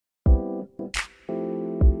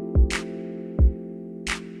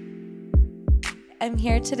I'm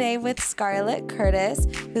here today with Scarlett Curtis,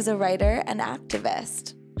 who's a writer and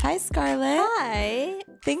activist. Hi, Scarlett. Hi.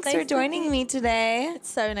 Thanks for joining me today. It's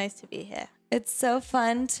so nice to be here. It's so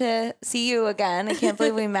fun to see you again. I can't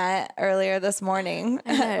believe we met earlier this morning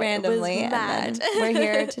randomly, and then we're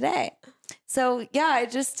here today. So yeah,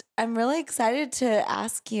 I'm really excited to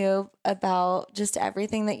ask you about just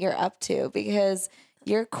everything that you're up to, because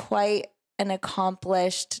you're quite an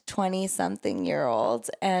accomplished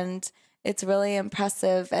 20-something-year-old, and it's really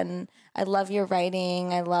impressive. And I love your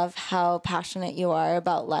writing. I love how passionate you are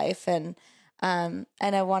about life, and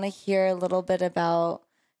I want to hear a little bit about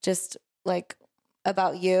just like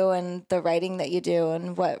about you and the writing that you do,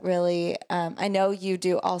 and what really I know you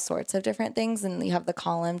do all sorts of different things, and you have the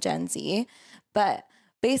column Gen Z, but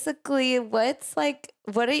basically what is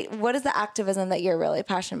the activism that you're really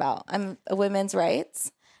passionate about? Women's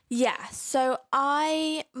rights. Yeah. So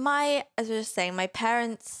as I was just saying, my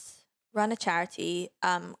parents run a charity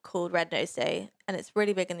called Red Nose Day, and it's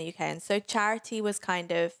really big in the UK. And so charity was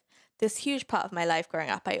kind of this huge part of my life growing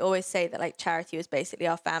up. I always say that like charity was basically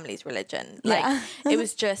our family's religion. Like it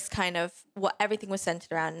was just kind of what everything was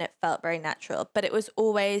centered around, and it felt very natural. But it was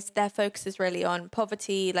always, their focus is really on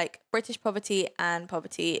poverty, like British poverty and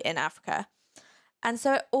poverty in Africa. And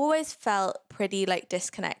so it always felt pretty like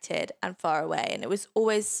disconnected and far away. And it was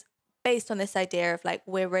always based on this idea of like,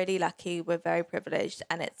 we're really lucky, we're very privileged,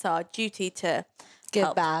 and it's our duty to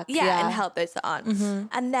give back. Yeah, and help those that aren't. Mm-hmm.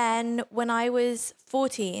 And then when I was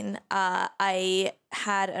 14, I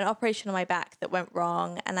had an operation on my back that went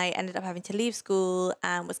wrong, and I ended up having to leave school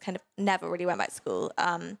and was kind of never really went back to school.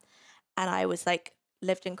 And I was like,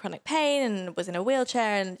 lived in chronic pain and was in a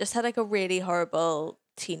wheelchair and just had like a really horrible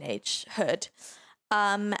teenagehood.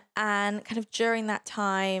 And kind of during that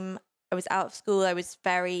time, I was out of school. I was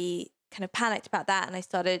very kind of panicked about that, and I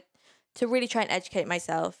started to really try and educate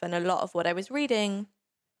myself. And a lot of what I was reading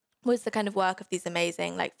was the kind of work of these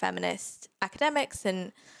amazing like feminist academics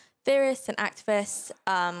and theorists and activists.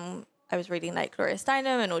 I was reading like Gloria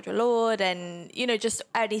Steinem and Audre Lorde, and, you know, just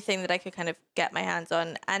anything that I could kind of get my hands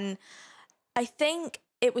on. And I think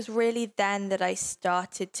it was really then that I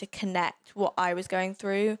started to connect what I was going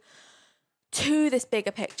through to this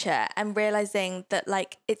bigger picture, and realizing that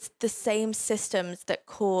like it's the same systems that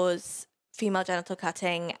cause female genital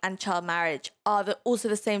cutting and child marriage are also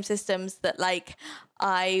the same systems that like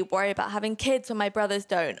I worry about having kids when my brothers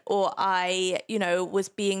don't, or I, you know, was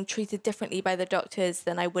being treated differently by the doctors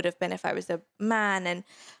than I would have been if I was a man. And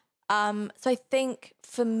so I think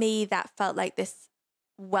for me that felt like this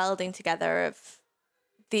welding together of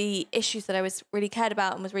the issues that I was really cared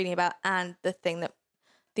about and was reading about, and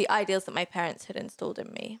the ideals that my parents had installed in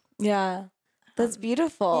me. Yeah, that's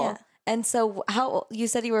beautiful. Yeah. And so you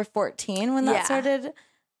said you were 14 when that started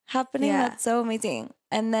happening? Yeah. That's so amazing.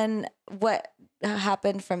 And then what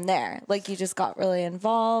happened from there? Like you just got really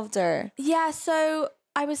involved, or? Yeah, so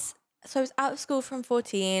I was out of school from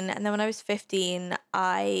 14, and then when I was 15,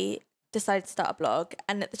 I decided to start a blog.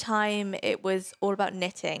 And at the time it was all about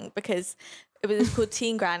knitting, because it was called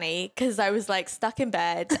Teen Granny, because I was like stuck in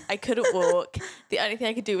bed. I couldn't walk. The only thing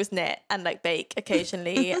I could do was knit and like bake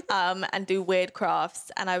occasionally, and do weird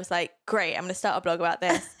crafts. And I was like, great, I'm going to start a blog about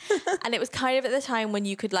this. And it was kind of at the time when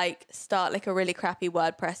you could like start like a really crappy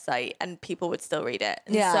WordPress site and people would still read it.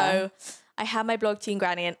 And so I had my blog Teen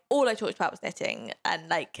Granny, and all I talked about was knitting, and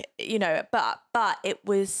like, you know, but it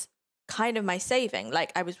was kind of my saving.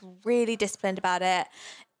 Like I was really disciplined about it.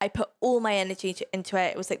 I put all my energy into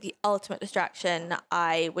it. It was like the ultimate distraction.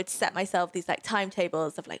 I would set myself these like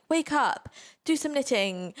timetables of like, wake up, do some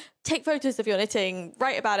knitting, take photos of your knitting,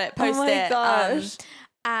 write about it, post it. Oh my gosh.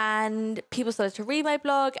 And people started to read my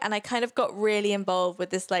blog, and I kind of got really involved with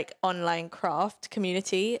this like online craft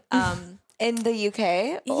community. In the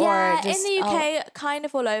UK? Yeah, in the UK, kind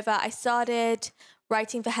of all over. I started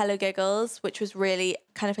writing for Hello Giggles, which was really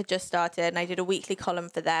kind of had just started, and I did a weekly column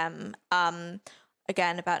for them.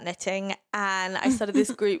 Again, about knitting. And I started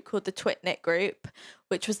this group called the Twit Knit Group,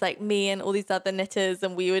 which was like me and all these other knitters,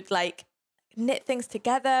 and we would like knit things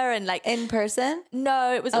together. And like in person?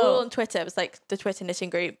 No, it was all on Twitter. It was like the Twitter knitting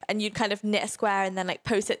group, and you'd kind of knit a square and then like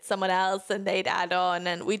post it to someone else, and they'd add on,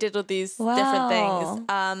 and we did all these different things.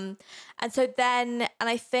 And so then, and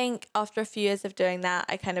I think after a few years of doing that,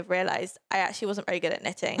 I kind of realized I actually wasn't very good at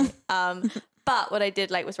knitting. But what I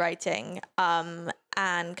did like was writing,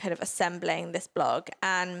 and kind of assembling this blog.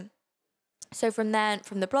 And so from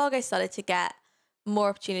the blog, I started to get more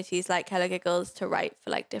opportunities like Hello Giggles to write for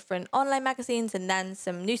like different online magazines, and then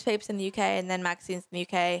some newspapers in the UK, and then magazines in the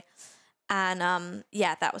UK. And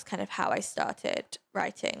that was kind of how I started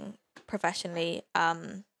writing professionally.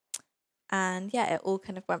 And yeah, it all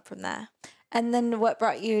kind of went from there. And then what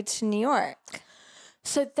brought you to New York?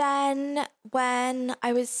 So then when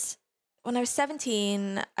I was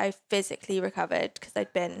 17, I physically recovered because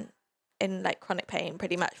I'd been in like chronic pain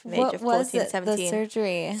pretty much from the age of 14, 17. The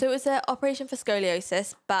surgery? So it was an operation for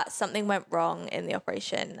scoliosis, but something went wrong in the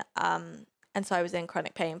operation. And so I was in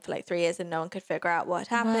chronic pain for like 3 years and no one could figure out what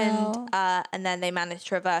had happened. Wow. And then they managed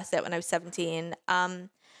to reverse it when I was 17. And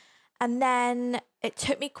then it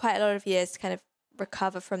took me quite a lot of years to kind of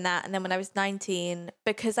recover from that. And then when I was 19,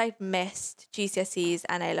 because I'd missed GCSEs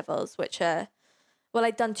and A-levels, which are, well,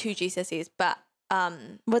 I'd done 2 GCSEs, but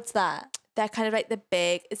what's that? They're kind of like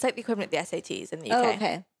it's like the equivalent of the SATs in the UK. Oh,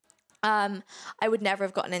 okay. I would never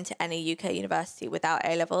have gotten into any UK university without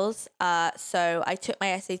A-levels. So I took my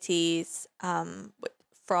SATs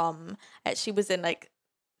actually was in like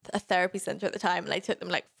a therapy center at the time, and I took them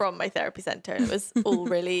like from my therapy center, and it was all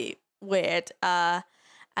really weird.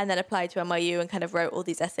 And then applied to NYU and kind of wrote all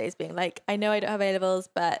these essays being like, I know I don't have A-levels,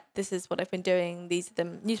 but this is what I've been doing. These are the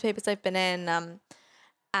newspapers I've been in.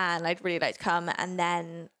 And I'd really like to come, and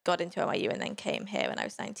then got into NYU and then came here when I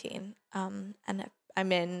was 19. And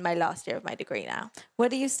I'm in my last year of my degree now.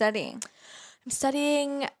 What are you studying? I'm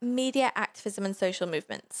studying media activism and social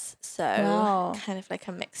movements. So kind of like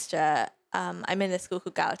a mixture. I'm in this school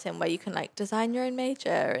called Gallatin where you can like design your own major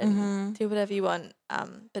and do whatever you want.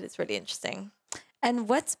 But it's really interesting. And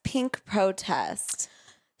what's Pink Protest?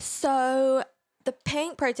 So the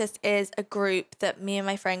Pink Protest is a group that me and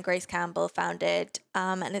my friend Grace Campbell founded.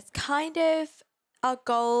 And it's kind of, our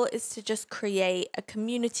goal is to just create a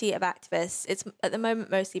community of activists. It's at the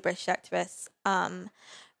moment mostly British activists.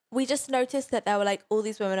 We just noticed that there were like all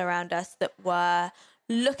these women around us that were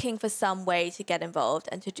looking for some way to get involved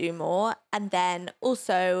and to do more. And then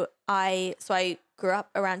also I grew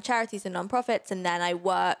up around charities and nonprofits, and then I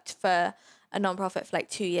worked for a nonprofit for like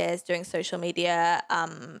 2 years doing social media.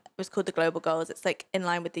 It was called the Global Goals. It's like in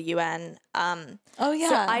line with the UN. Oh yeah.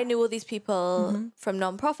 So I knew all these people from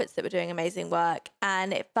nonprofits that were doing amazing work,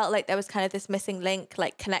 and it felt like there was kind of this missing link,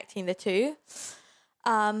 like connecting the two.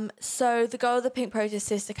 So the goal of the Pink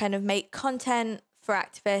Protest is to kind of make content for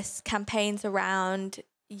activists, campaigns around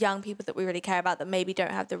young people that we really care about that maybe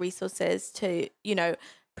don't have the resources to, you know,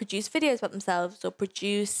 produce videos about themselves or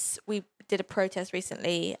we did a protest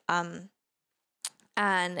recently,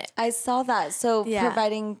 and I saw that. So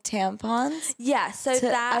providing tampons. Yeah. So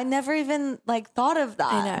I never even like thought of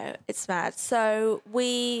that. I know, it's mad. So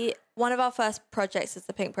one of our first projects as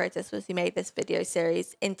the Pink Protest was we made this video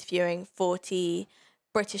series interviewing 40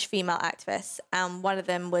 British female activists. And one of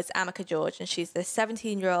them was Amika George, and she's this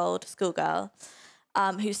 17-year-old schoolgirl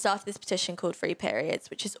who started this petition called Free Periods,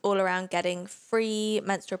 which is all around getting free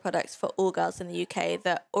menstrual products for all girls in the UK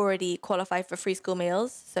that already qualify for free school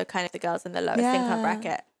meals. So kind of the girls in the lowest income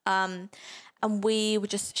bracket. And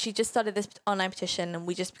she just started this online petition, and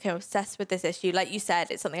we just became obsessed with this issue. Like you said,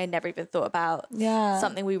 it's something I never even thought about. Yeah.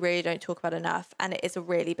 Something we really don't talk about enough. And it is a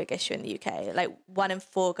really big issue in the UK. Like 1 in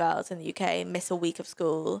 4 girls in the UK miss a week of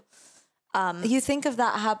school. You think of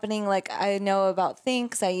that happening, like I know about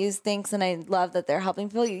Thinks, I use Thinks, and I love that they're helping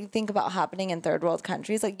people. You think about happening in third world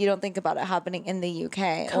countries, like you don't think about it happening in the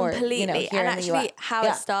UK completely. Or, you know, here and in actually the US. How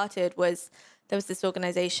it started was there was this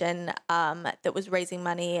organization that was raising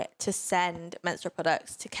money to send menstrual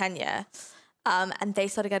products to Kenya. And they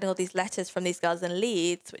started getting all these letters from these girls in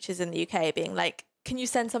Leeds, which is in the UK, being like, can you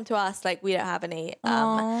send some to us? Like, we don't have any.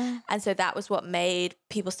 And so that was what made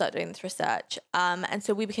people start doing this research. And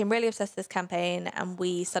so we became really obsessed with this campaign, and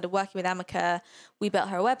we started working with Amika. We built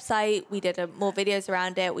her a website. We did more videos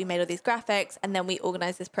around it. We made all these graphics, and then we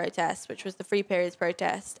organized this protest, which was the Free Periods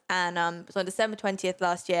protest. And it was on December 20th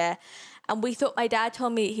last year. And we thought, my dad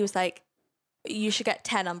told me, he was like, you should get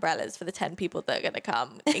 10 umbrellas for the 10 people that are going to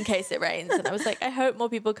come in case it rains. And I was like, I hope more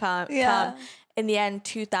people come. In the end,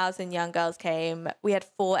 2,000 young girls came. We had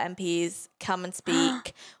 4 MPs come and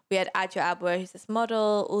speak. We had Adjo Abwa, who's this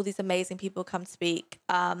model, all these amazing people come speak.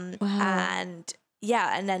 And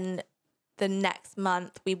then the next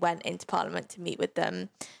month we went into Parliament to meet with them.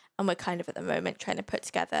 And we're kind of at the moment trying to put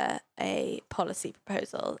together a policy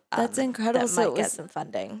proposal. That's incredible. That might get some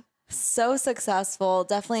funding. So successful,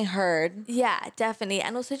 definitely heard. Yeah, definitely.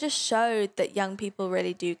 And also just showed that young people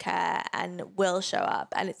really do care and will show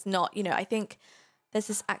up. And it's not, you know, I think there's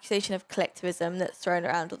this accusation of collectivism that's thrown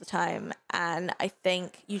around all the time. And I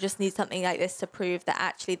think you just need something like this to prove that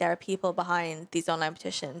actually there are people behind these online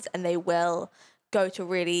petitions, and they will go to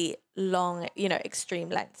really long, you know, extreme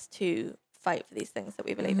lengths to fight for these things that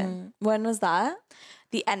we believe in. When was that?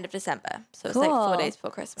 The end of December. So it's like 4 days before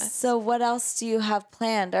Christmas. So what else do you have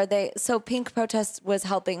planned? So Pink Protest was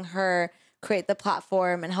helping her create the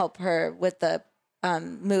platform and help her with the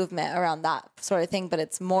movement around that sort of thing, but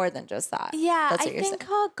it's more than just that. Yeah, That's I what you're think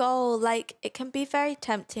saying. our goal, like, it can be very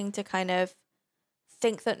tempting to kind of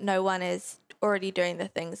think that no one is already doing the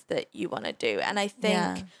things that you want to do. And I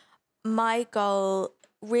think my goal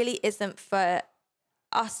really isn't for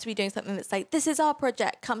us to be doing something that's like, this is our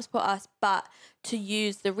project, come support us, but to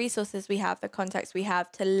use the resources we have, the context we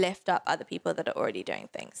have to lift up other people that are already doing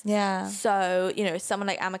things. Yeah. So, you know, someone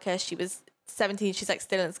like Amika, she was 17, she's like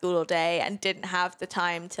still in school all day and didn't have the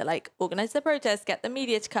time to like organize the protest, get the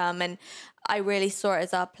media to come. And I really saw it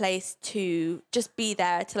as our place to just be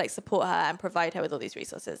there to like support her and provide her with all these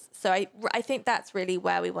resources. So I think that's really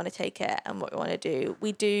where we want to take it and what we want to do.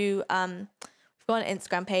 We do, we've got an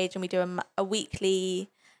Instagram page and we do a weekly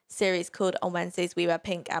series called On Wednesdays We Wear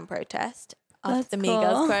Pink and Protest. After the Mean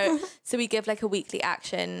Girls quote. So we give like a weekly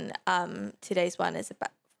action. Today's one is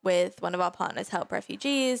about with one of our partners, Help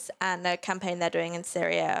Refugees, and a campaign they're doing in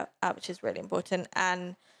Syria, which is really important.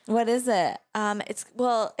 And what is it? It's,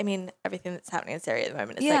 well, I mean, everything that's happening in Syria at the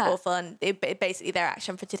moment is like awful. And basically their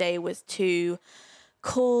action for today was to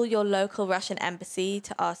call your local Russian embassy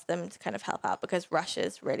to ask them to kind of help out because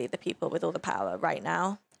Russia's really the people with all the power right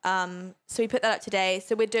now. So we put that up today.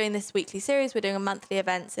 So we're doing this weekly series. We're doing a monthly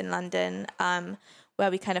events in London where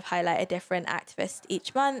we kind of highlight a different activist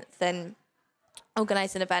each month and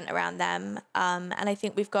organize an event around them. And I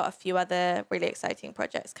think we've got a few other really exciting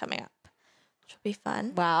projects coming up, which will be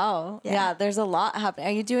fun. Wow. Yeah, there's a lot happening.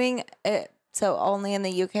 Are you doing it so only in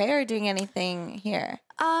the UK or doing anything here?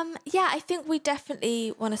 Yeah, I think we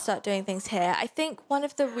definitely want to start doing things here. I think one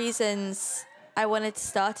of the reasons I wanted to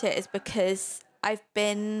start it is because I've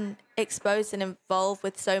been exposed and involved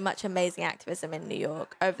with so much amazing activism in New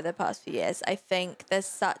York over the past few years. I think there's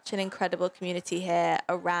such an incredible community here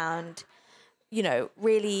around, you know,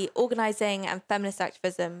 really organizing and feminist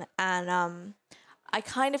activism. And I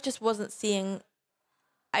kind of just wasn't seeing,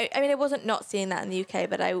 I mean, I wasn't not seeing that in the UK,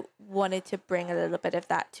 but I wanted to bring a little bit of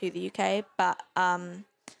that to the UK. But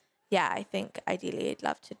yeah, I think ideally I'd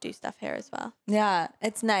love to do stuff here as well. Yeah,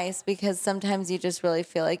 it's nice because sometimes you just really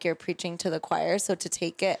feel like you're preaching to the choir. So to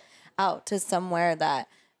take it out to somewhere that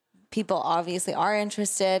people obviously are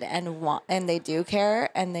interested and want, and they do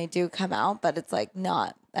care and they do come out, but it's like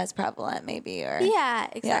not as prevalent maybe. Or yeah,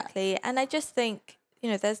 exactly. And I just think, you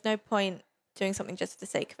know, there's no point doing something just for the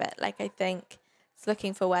sake of it. Like, I think it's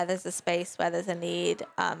looking for where there's a space, where there's a need,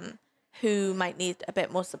 who might need a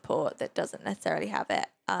bit more support that doesn't necessarily have it,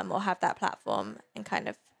 or have that platform, and kind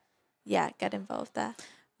of, get involved there.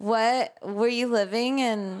 What were you living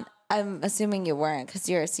in? I'm assuming you weren't because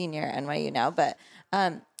you're a senior at NYU now, but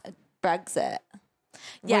Brexit.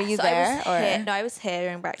 Yeah, were you so there? I was here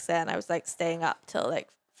during Brexit, and I was like staying up till like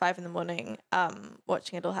 5 a.m,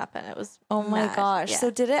 watching it all happen. It was my gosh. Yeah.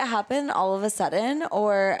 So did it happen all of a sudden,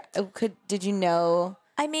 or did you know?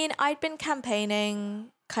 I mean, I'd been campaigning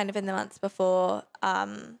kind of in the months before,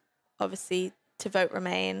 obviously to vote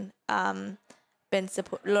Remain. A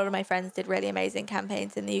lot of my friends did really amazing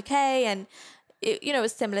campaigns in the UK, and it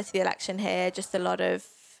was similar to the election here, just a lot of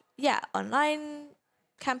online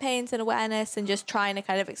campaigns and awareness, and just trying to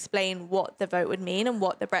kind of explain what the vote would mean and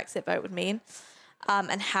what the Brexit vote would mean,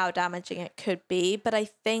 and how damaging it could be. But I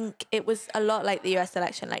think it was a lot like the US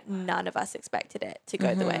election. Like, none of us expected it to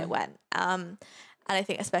go the way it went. And I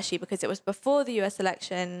think especially because it was before the US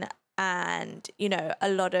election, and, you know,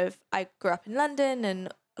 I grew up in London, and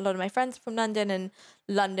a lot of my friends are from London, and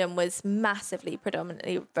London was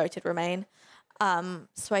predominantly voted Remain.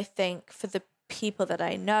 So I think for the people that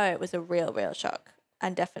I know, it was a real, real shock,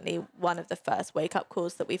 and definitely one of the first wake-up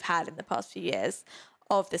calls that we've had in the past few years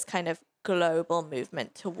of this kind of global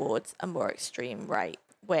movement towards a more extreme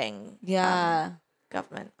right-wing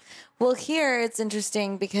government. Well, here it's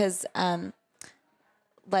interesting because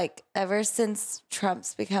like ever since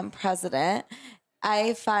Trump's become president,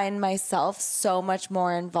 I find myself so much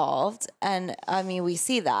more involved. And I mean, we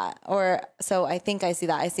see that, so I think I see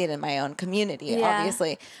that. I see it in my own community,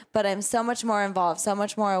 obviously, but I'm so much more involved, so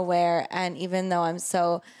much more aware. And even though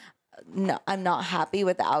I'm not happy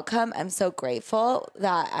with the outcome, I'm so grateful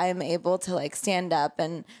that I'm able to like stand up,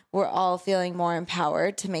 and we're all feeling more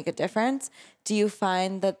empowered to make a difference. Do you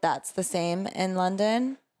find that that's the same in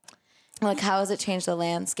London? Like, how has it changed the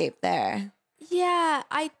landscape there? Yeah,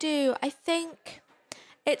 I do. I think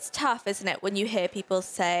it's tough, isn't it, when you hear people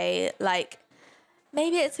say, like,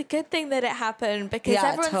 maybe it's a good thing that it happened because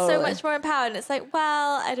everyone's so much more empowered. And it's like,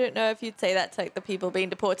 well, I don't know if you'd say that to like the people being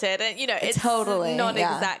deported. And, you know, it's not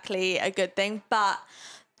exactly a good thing. But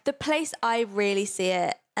the place I really see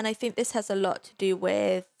it, and I think this has a lot to do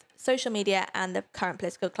with social media and the current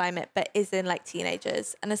political climate, but is in like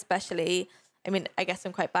teenagers, and especially I mean, I guess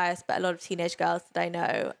I'm quite biased, but a lot of teenage girls that I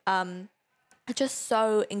know are just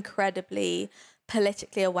so incredibly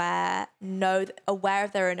politically aware, aware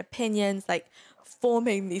of their own opinions, like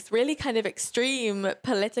forming these really kind of extreme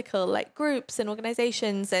political like groups and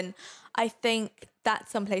organizations. And I think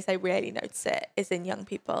that's someplace I really notice it is in young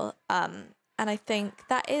people. And I think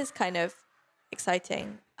that is kind of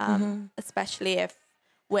exciting, especially if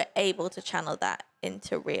we're able to channel that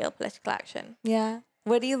into real political action. Yeah.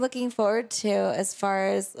 What are you looking forward to as far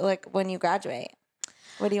as like when you graduate?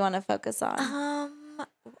 What do you want to focus on?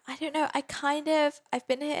 I don't know. I've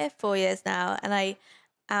been here 4 years now, and I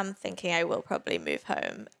am thinking I will probably move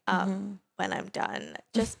home when I'm done,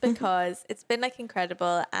 just because it's been like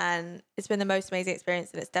incredible and it's been the most amazing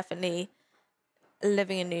experience. And it's definitely,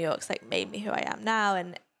 living in New York's like made me who I am now.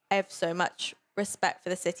 And I have so much respect for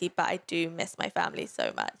the city, but I do miss my family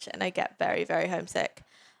so much and I get very, very homesick.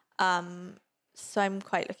 So I'm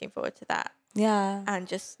quite looking forward to that. Yeah. And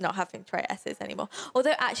just not having to write essays anymore.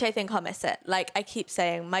 Although actually I think I'll miss it. Like I keep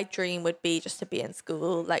saying my dream would be just to be in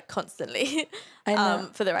school like constantly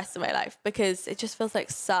for the rest of my life, because it just feels like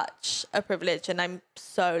such a privilege and I'm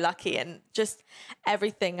so lucky, and just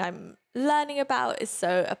everything I'm learning about is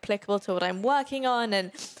so applicable to what I'm working on,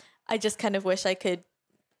 and I just kind of wish I could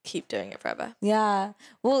keep doing it forever. Yeah.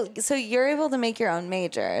 Well, so you're able to make your own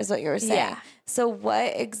major is what you were saying. Yeah. So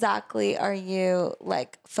what exactly are you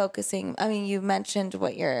like focusing? I mean, you mentioned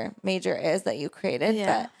what your major is that you created,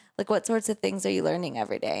 but like what sorts of things are you learning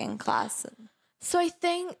every day in class? So I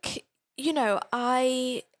think, you know,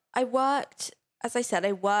 I worked, as I said,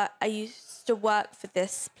 I used to work for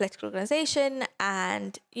this political organization,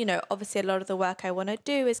 and, you know, obviously a lot of the work I want to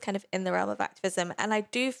do is kind of in the realm of activism. And I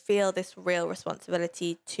do feel this real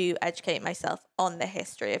responsibility to educate myself on the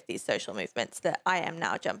history of these social movements that I am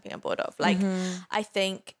now jumping on board of. Like, I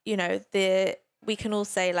think, you know, we can all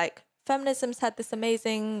say like, feminism's had this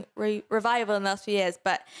amazing revival in the last few years,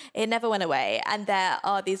 but it never went away. And there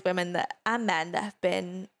are these women and men that have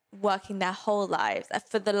been working their whole lives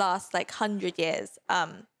for the last like 100 years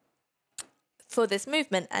for this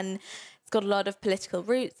movement, and it's got a lot of political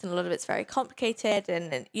roots and a lot of it's very complicated,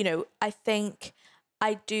 and you know, I think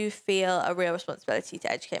I do feel a real responsibility to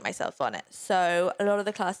educate myself on it. So a lot of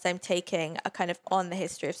the classes I'm taking are kind of on the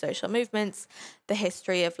history of social movements, the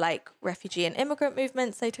history of like refugee and immigrant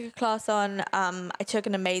movements I took a class on. I took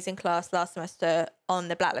an amazing class last semester on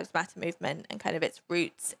the Black Lives Matter movement and kind of its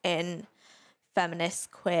roots in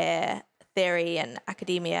feminist queer theory and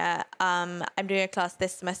academia. I'm doing a class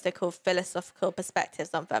this semester called Philosophical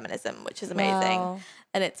Perspectives on Feminism, which is amazing. Wow.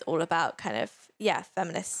 And it's all about kind of,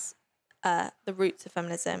 feminists, the roots of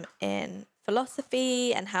feminism in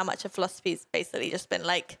philosophy, and how much of philosophy has basically just been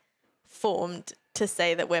like formed to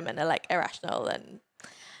say that women are like irrational, and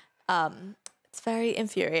it's very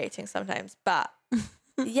infuriating sometimes. But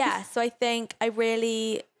so I think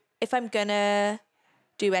if I'm gonna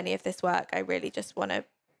do any of this work, I really just want to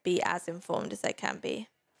be as informed as I can be.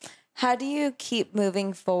 How do you keep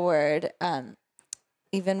moving forward,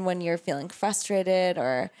 even when you're feeling frustrated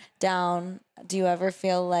or down? Do you ever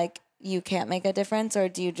feel like you can't make a difference, or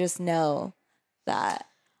do you just know that?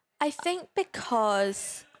 I think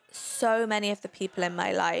because so many of the people in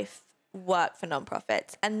my life work for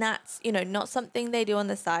nonprofits, and that's, you know, not something they do on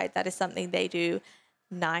the side. That is something they do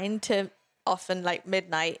 9 to often like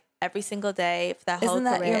midnight every single day for their whole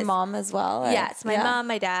careers. Isn't that your mom as well? Or? Yeah, it's my mom,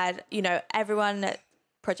 my dad, you know, everyone that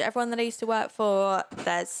I used to work for.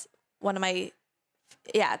 There's one of my,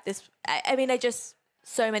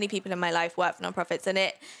 so many people in my life work for nonprofits, and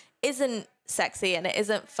it isn't sexy and it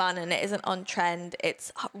isn't fun and it isn't on trend.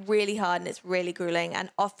 It's really hard and it's really grueling.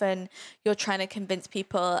 And often you're trying to convince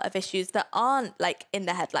people of issues that aren't like in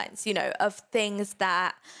the headlines, you know, of things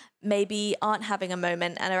that maybe aren't having a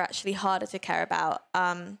moment and are actually harder to care about.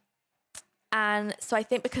 And so I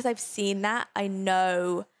think because I've seen that, I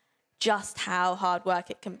know just how hard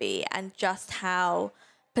work it can be and just how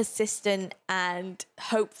persistent and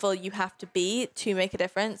hopeful you have to be to make a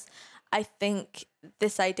difference. I think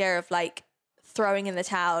this idea of like throwing in the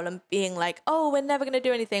towel and being like, oh, we're never going to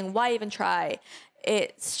do anything, why even try?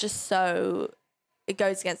 It's just it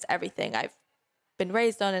goes against everything I've been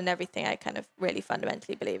raised on and everything I kind of really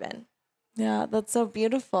fundamentally believe in. Yeah, that's so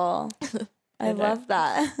beautiful. I love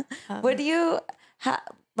that. What do you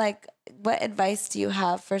what advice do you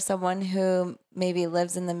have for someone who maybe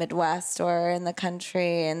lives in the Midwest or in the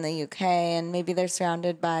country in the UK, and maybe they're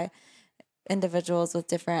surrounded by individuals with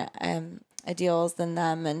different ideals than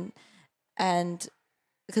them, and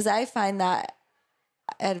because I find that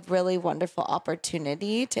a really wonderful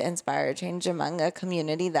opportunity to inspire change among a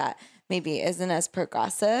community that maybe isn't as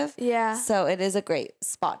progressive. Yeah. So it is a great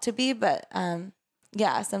spot to be. But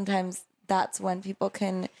yeah, sometimes that's when people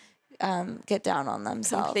can get down on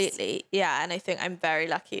themselves. Completely. Yeah. And I think I'm very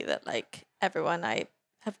lucky that like everyone I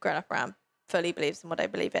have grown up around fully believes in what I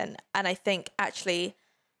believe in. And I think actually,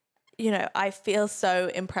 you know, I feel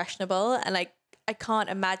so impressionable, and like I can't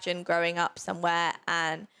imagine growing up somewhere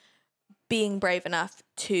and being brave enough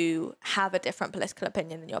to have a different political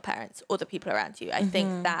opinion than your parents or the people around you. I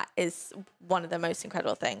think that is one of the most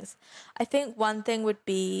incredible things. I think one thing would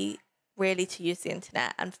be really to use the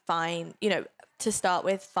internet and find, you know, to start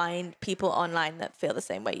with, find people online that feel the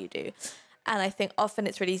same way you do. And I think often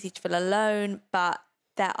it's really easy to feel alone, but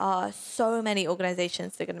there are so many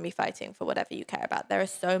organizations that are going to be fighting for whatever you care about. There are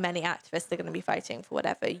so many activists that are going to be fighting for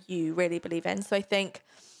whatever you really believe in. So I think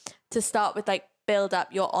to start with, like, build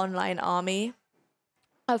up your online army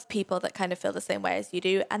of people that kind of feel the same way as you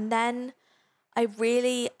do. And then I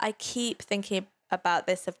keep thinking about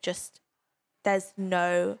this of just,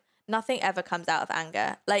 nothing ever comes out of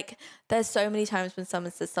anger. Like, there's so many times when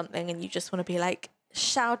someone says something and you just want to be like,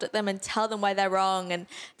 shout at them and tell them why they're wrong. And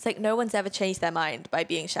it's like, no one's ever changed their mind by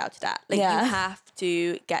being shouted at. Like, you have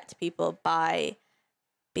to get to people by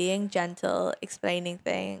being gentle, explaining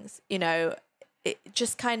things, you know, it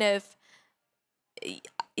just kind of,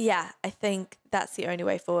 yeah, I think that's the only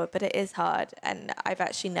way forward, but it is hard. And I've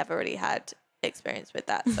actually never really had experience with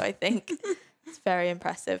that. So I think it's very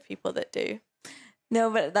impressive people that do. No,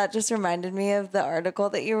 but that just reminded me of the article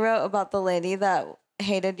that you wrote about the lady that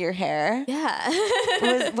hated your hair.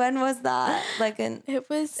 Yeah. When was that? Like in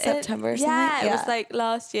September or something? Yeah, it was like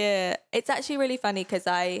last year. It's actually really funny because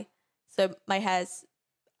so my hair's,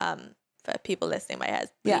 for people listening, my hair's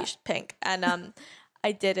bleached pink. And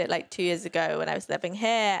I did it like 2 years ago when I was living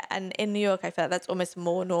here. And in New York, I felt that's almost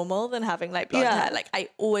more normal than having like blonde hair. Like, I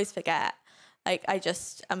always forget. Like,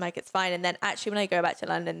 I'm like, it's fine. And then actually when I go back to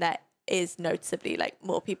London, there is noticeably like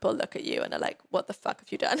more people look at you and are like, what the fuck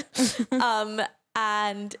have you done?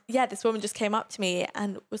 And yeah, this woman just came up to me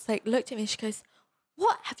and was like, looked at me. She goes,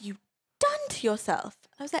 what have you done to yourself?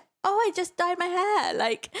 I was like, oh, I just dyed my hair.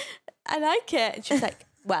 Like, I like it. And she was like,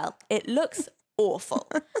 well, it looks awful.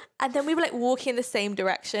 And then we were like walking in the same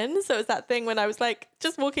direction. So it was that thing when I was like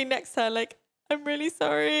just walking next to her, like, I'm really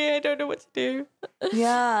sorry, I don't know what to do.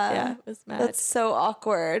 Yeah, it was mad. That's so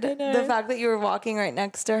awkward. I know. The fact that you were walking right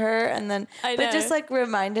next to her, and then it just like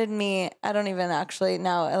reminded me, I don't even actually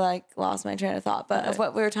now, I like lost my train of thought, but of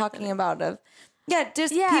what we were talking about of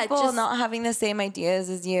people not having the same ideas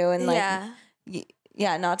as you, and like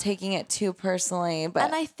not taking it too personally. But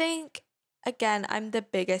and I think, again, I'm the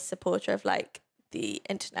biggest supporter of like the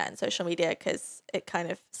internet and social media because it kind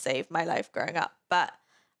of saved my life growing up. But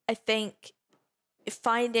I think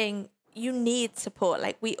you need support.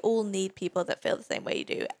 Like, we all need people that feel the same way you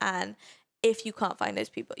do. And if you can't find those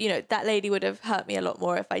people, you know, that lady would have hurt me a lot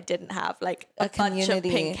more if I didn't have like a bunch of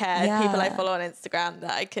pink haired people I follow on Instagram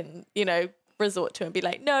that I can, you know, resort to and be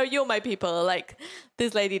like, no, you're my people. Like,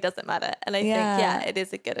 this lady doesn't matter. And I think, it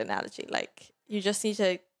is a good analogy. Like, you just need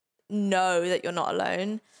to know that you're not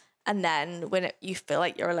alone. And then when you feel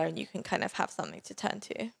like you're alone, you can kind of have something to turn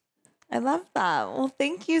to. I love that. Well,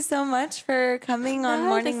 thank you so much for coming on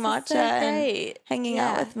Morning Matcha and hanging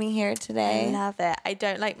out with me here today. I love it. I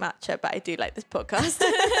don't like matcha, but I do like this podcast.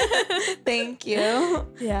 Thank you.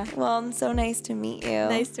 Yeah. Well, so nice to meet you.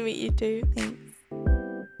 Nice to meet you too. Thanks.